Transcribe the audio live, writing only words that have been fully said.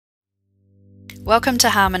Welcome to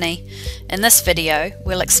Harmony. In this video,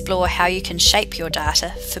 we'll explore how you can shape your data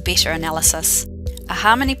for better analysis. A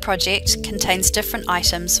Harmony project contains different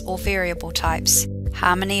items or variable types.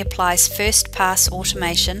 Harmony applies first-pass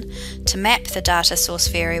automation to map the data source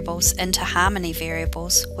variables into Harmony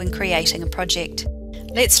variables when creating a project.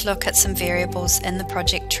 Let's look at some variables in the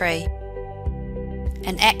project tree.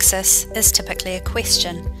 An axis is typically a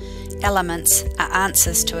question. Elements are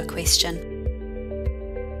answers to a question.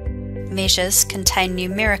 Measures contain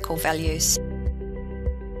numerical values.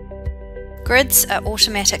 Grids are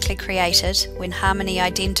automatically created when Harmony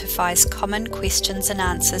identifies common questions and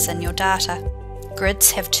answers in your data.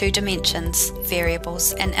 Grids have two dimensions,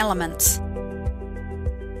 variables and elements.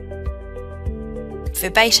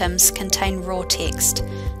 Verbatims contain raw text.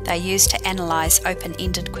 They are used to analyze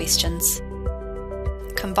open-ended questions.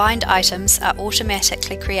 Combined items are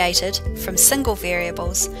automatically created from single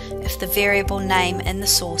variables if the variable name in the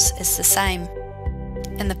source is the same.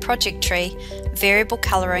 In the project tree, variable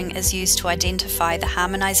colouring is used to identify the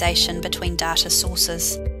harmonization between data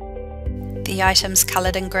sources. The items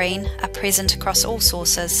coloured in green are present across all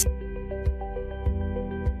sources.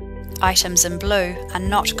 Items in blue are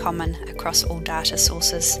not common across all data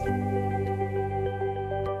sources.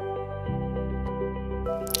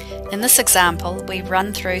 In this example, we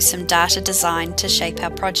run through some data design to shape our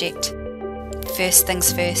project. First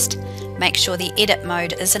things first, make sure the edit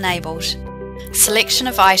mode is enabled. Selection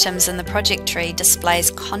of items in the project tree displays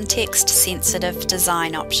context-sensitive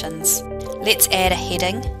design options. Let's add a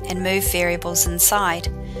heading and move variables inside.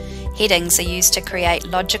 Headings are used to create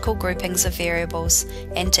logical groupings of variables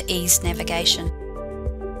and to ease navigation.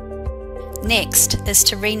 Next is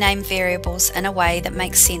to rename variables in a way that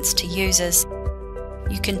makes sense to users.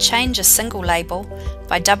 You can change a single label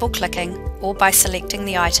by double-clicking or by selecting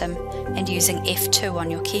the item and using F2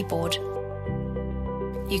 on your keyboard.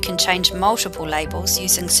 You can change multiple labels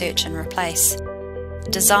using Search and Replace.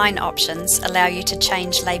 Design options allow you to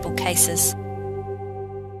change label cases.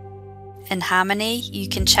 In Harmony, you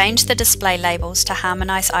can change the display labels to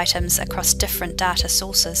harmonize items across different data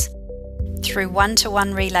sources. Through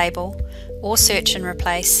one-to-one relabel or Search and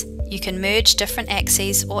Replace, you can merge different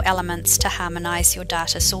axes or elements to harmonize your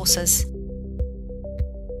data sources.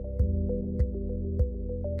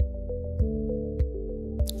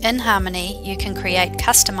 In Harmony, you can create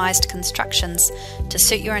customized constructions to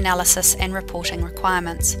suit your analysis and reporting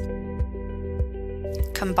requirements.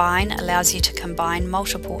 Combine allows you to combine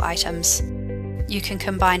multiple items. You can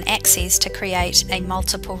combine axes to create a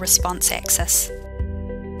multiple response axis.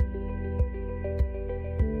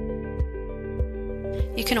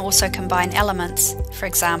 You can also combine elements, for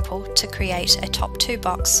example, to create a top 2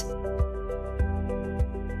 box.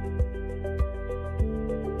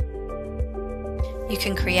 You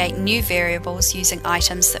can create new variables using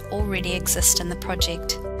items that already exist in the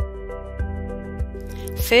project.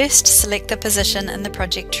 First, select the position in the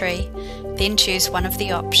project tree, then choose one of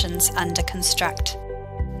the options under Construct.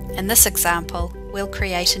 In this example, we'll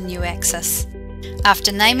create a new axis.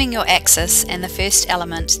 After naming your axis and the first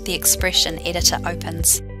element, the Expression Editor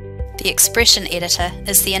opens. The Expression Editor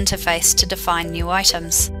is the interface to define new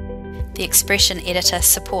items. The Expression Editor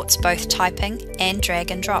supports both typing and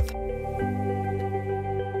drag and drop.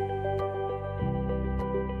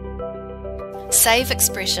 Save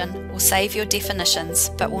Expression will save your definitions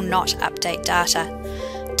but will not update data.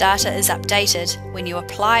 Data is updated when you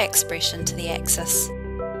apply expression to the axis.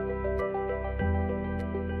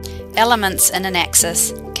 Elements in an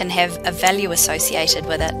axis can have a value associated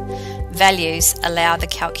with it. Values allow the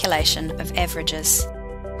calculation of averages.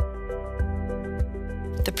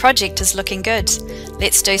 The project is looking good.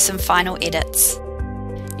 Let's do some final edits.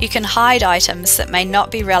 You can hide items that may not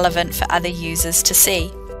be relevant for other users to see.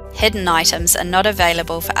 Hidden items are not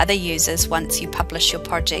available for other users once you publish your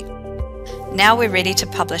project. Now we're ready to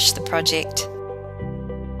publish the project.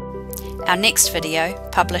 Our next video,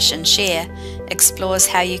 Publish and Share, explores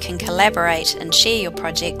how you can collaborate and share your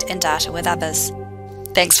project and data with others.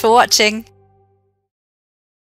 Thanks for watching!